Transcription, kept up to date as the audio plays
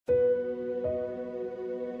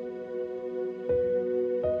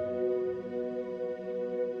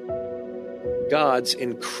God's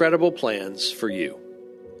Incredible Plans for You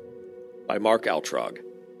by Mark Altrog.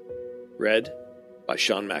 Read by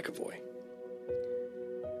Sean McAvoy.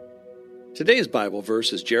 Today's Bible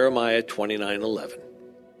verse is Jeremiah 29:11.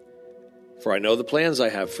 For I know the plans I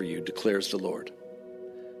have for you, declares the Lord.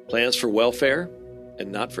 Plans for welfare and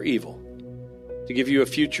not for evil, to give you a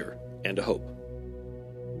future and a hope.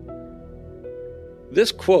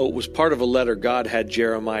 This quote was part of a letter God had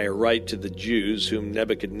Jeremiah write to the Jews whom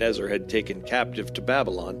Nebuchadnezzar had taken captive to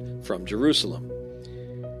Babylon from Jerusalem.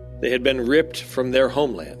 They had been ripped from their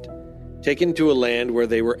homeland, taken to a land where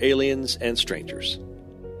they were aliens and strangers.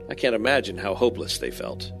 I can't imagine how hopeless they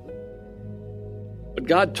felt. But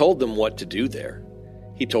God told them what to do there.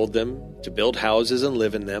 He told them to build houses and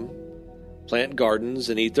live in them, plant gardens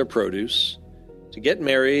and eat their produce, to get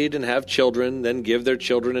married and have children, then give their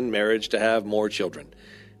children in marriage to have more children.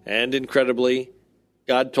 And incredibly,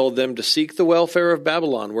 God told them to seek the welfare of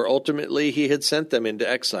Babylon, where ultimately he had sent them into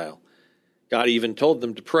exile. God even told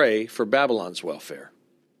them to pray for Babylon's welfare.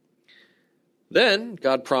 Then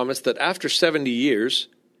God promised that after 70 years,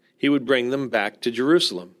 he would bring them back to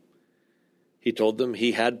Jerusalem. He told them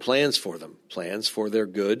he had plans for them, plans for their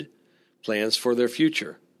good, plans for their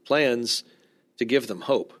future, plans to give them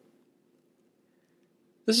hope.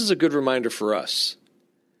 This is a good reminder for us.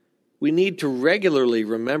 We need to regularly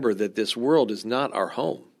remember that this world is not our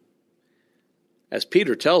home. As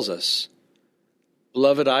Peter tells us,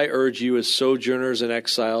 Beloved, I urge you as sojourners and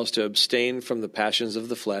exiles to abstain from the passions of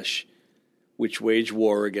the flesh, which wage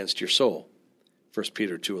war against your soul. 1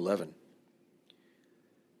 Peter 2:11.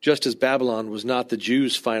 Just as Babylon was not the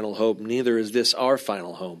Jews' final hope, neither is this our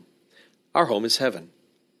final home. Our home is heaven.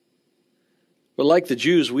 But like the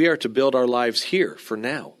Jews, we are to build our lives here for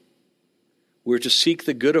now. We're to seek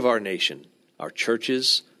the good of our nation, our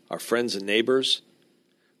churches, our friends and neighbors.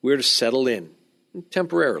 We're to settle in,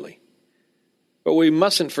 temporarily. But we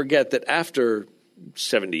mustn't forget that after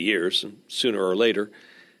 70 years, sooner or later,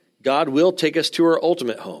 God will take us to our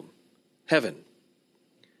ultimate home, heaven.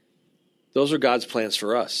 Those are God's plans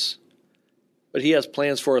for us. But he has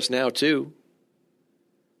plans for us now, too.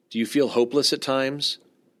 Do you feel hopeless at times?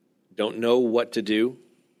 Don't know what to do?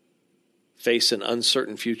 Face an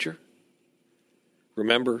uncertain future?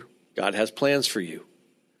 Remember, God has plans for you,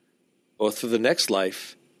 both for the next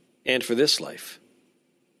life and for this life.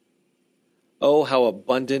 Oh, how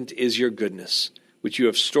abundant is your goodness, which you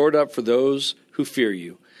have stored up for those who fear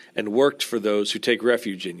you, and worked for those who take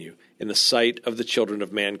refuge in you, in the sight of the children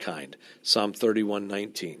of mankind. Psalm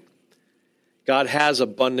 31:19. God has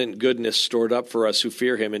abundant goodness stored up for us who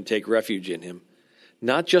fear him and take refuge in him.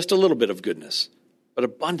 Not just a little bit of goodness, but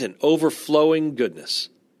abundant, overflowing goodness.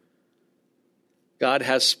 God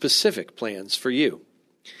has specific plans for you.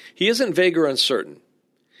 He isn't vague or uncertain.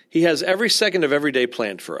 He has every second of every day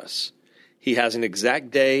planned for us. He has an exact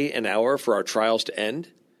day and hour for our trials to end,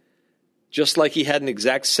 just like he had an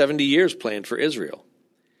exact 70 years planned for Israel.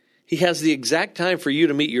 He has the exact time for you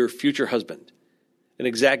to meet your future husband, an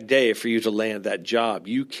exact day for you to land that job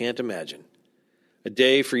you can't imagine, a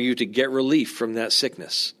day for you to get relief from that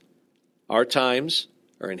sickness. Our times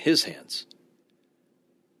are in his hands.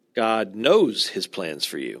 God knows his plans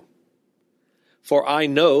for you. For I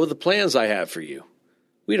know the plans I have for you.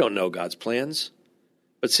 We don't know God's plans,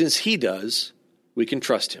 but since he does, we can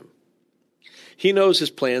trust him. He knows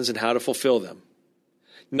his plans and how to fulfill them.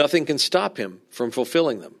 Nothing can stop him from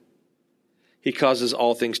fulfilling them. He causes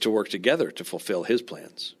all things to work together to fulfill his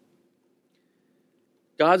plans.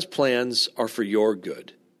 God's plans are for your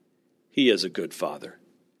good. He is a good father.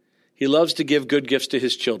 He loves to give good gifts to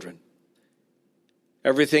his children.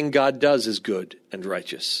 Everything God does is good and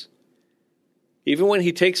righteous. Even when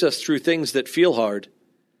he takes us through things that feel hard,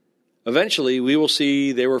 eventually we will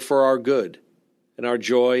see they were for our good, and our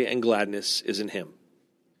joy and gladness is in him.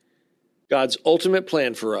 God's ultimate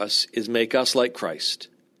plan for us is make us like Christ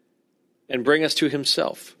and bring us to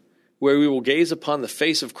himself, where we will gaze upon the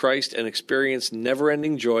face of Christ and experience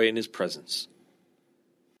never-ending joy in his presence.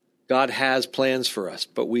 God has plans for us,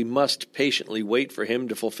 but we must patiently wait for him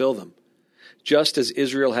to fulfill them, just as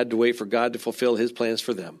Israel had to wait for God to fulfill his plans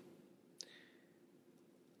for them.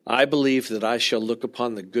 I believe that I shall look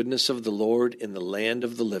upon the goodness of the Lord in the land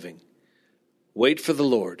of the living. Wait for the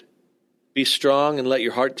Lord. Be strong and let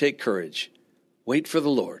your heart take courage. Wait for the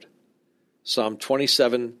Lord. Psalm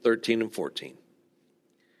 27:13 and 14.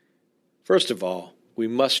 First of all, we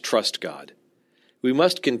must trust God. We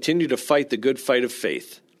must continue to fight the good fight of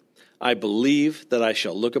faith. I believe that I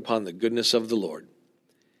shall look upon the goodness of the Lord.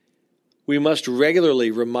 We must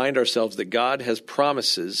regularly remind ourselves that God has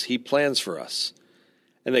promises he plans for us,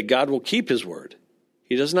 and that God will keep his word.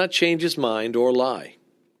 He does not change his mind or lie.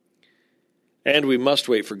 And we must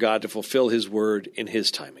wait for God to fulfill His word in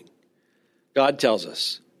His timing. God tells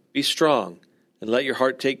us, "Be strong and let your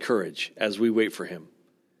heart take courage as we wait for Him."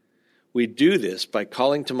 We do this by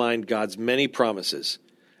calling to mind God's many promises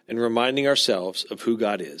and reminding ourselves of who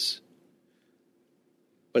God is.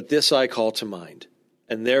 But this I call to mind,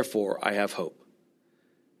 and therefore I have hope.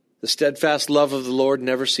 The steadfast love of the Lord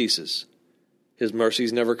never ceases. His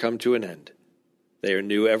mercies never come to an end. They are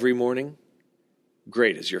new every morning.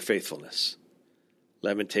 Great is your faithfulness.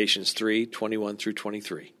 Lamentations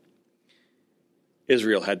 3:21-23.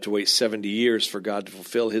 Israel had to wait 70 years for God to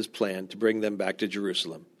fulfill His plan to bring them back to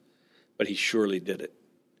Jerusalem, but He surely did it.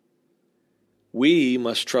 We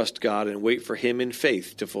must trust God and wait for Him in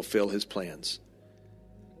faith to fulfill His plans.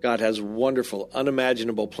 God has wonderful,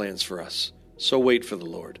 unimaginable plans for us, so wait for the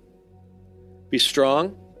Lord. Be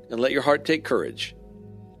strong and let your heart take courage.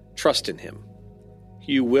 Trust in Him.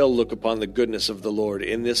 You will look upon the goodness of the Lord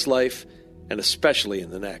in this life and especially in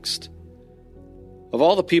the next. Of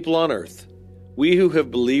all the people on earth, we who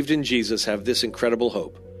have believed in Jesus have this incredible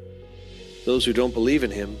hope. Those who don't believe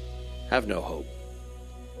in Him have no hope.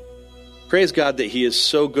 Praise God that He is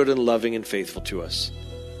so good and loving and faithful to us.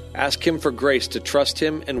 Ask Him for grace to trust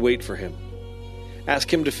Him and wait for Him.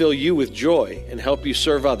 Ask Him to fill you with joy and help you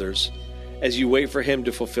serve others as you wait for Him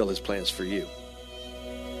to fulfill His plans for you.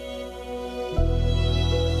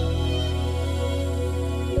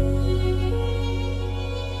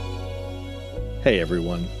 Hey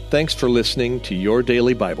everyone, thanks for listening to Your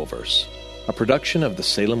Daily Bible Verse, a production of the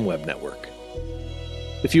Salem Web Network.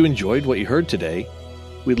 If you enjoyed what you heard today,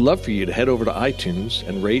 we'd love for you to head over to iTunes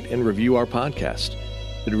and rate and review our podcast.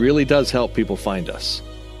 It really does help people find us.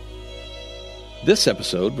 This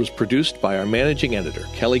episode was produced by our managing editor,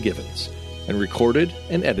 Kelly Givens, and recorded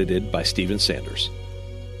and edited by Stephen Sanders.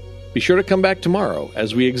 Be sure to come back tomorrow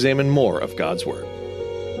as we examine more of God's Word.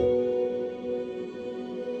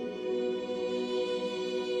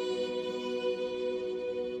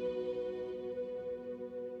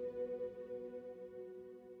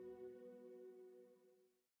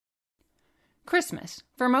 Christmas.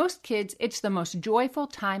 For most kids, it's the most joyful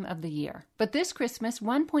time of the year. But this Christmas,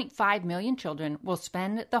 1.5 million children will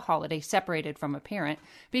spend the holiday separated from a parent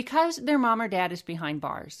because their mom or dad is behind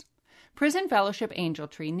bars. Prison Fellowship Angel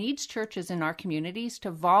Tree needs churches in our communities to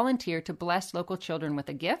volunteer to bless local children with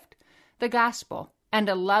a gift, the gospel, and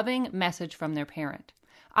a loving message from their parent.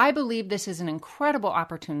 I believe this is an incredible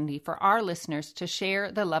opportunity for our listeners to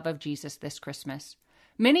share the love of Jesus this Christmas.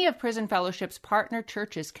 Many of Prison Fellowship's partner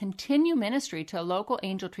churches continue ministry to local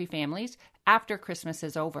Angel Tree families after Christmas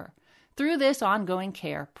is over. Through this ongoing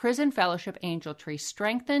care, Prison Fellowship Angel Tree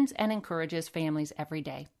strengthens and encourages families every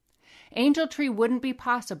day. Angel Tree wouldn't be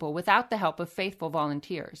possible without the help of faithful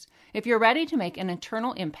volunteers. If you're ready to make an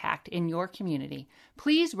eternal impact in your community,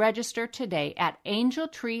 please register today at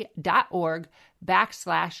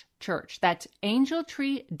angeltree.org/church. That's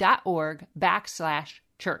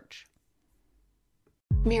angeltree.org/church.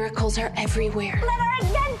 Miracles are everywhere. Let our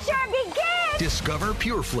adventure begin! Discover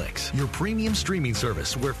PureFlix, your premium streaming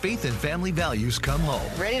service where faith and family values come home.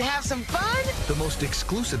 Ready to have some fun? The most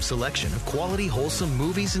exclusive selection of quality, wholesome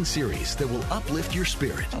movies and series that will uplift your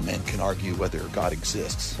spirit. A man can argue whether God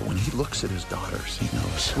exists, but when he looks at his daughters, he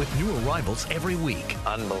knows. With new arrivals every week.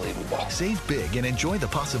 Unbelievable. Save big and enjoy the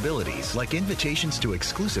possibilities, like invitations to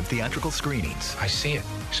exclusive theatrical screenings. I see it,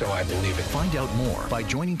 so I believe it. Find out more by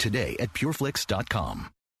joining today at pureflix.com.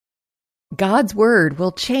 God's Word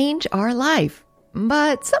will change our life,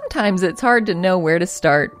 but sometimes it's hard to know where to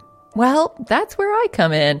start. Well, that's where I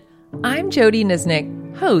come in. I'm Jody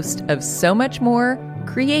Nisnik, host of So Much More,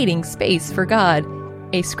 Creating Space for God,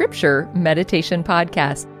 a scripture meditation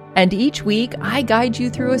podcast. And each week, I guide you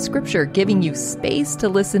through a scripture, giving you space to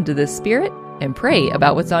listen to the Spirit and pray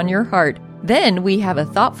about what's on your heart. Then we have a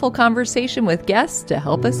thoughtful conversation with guests to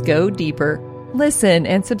help us go deeper. Listen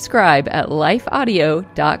and subscribe at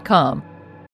lifeaudio.com.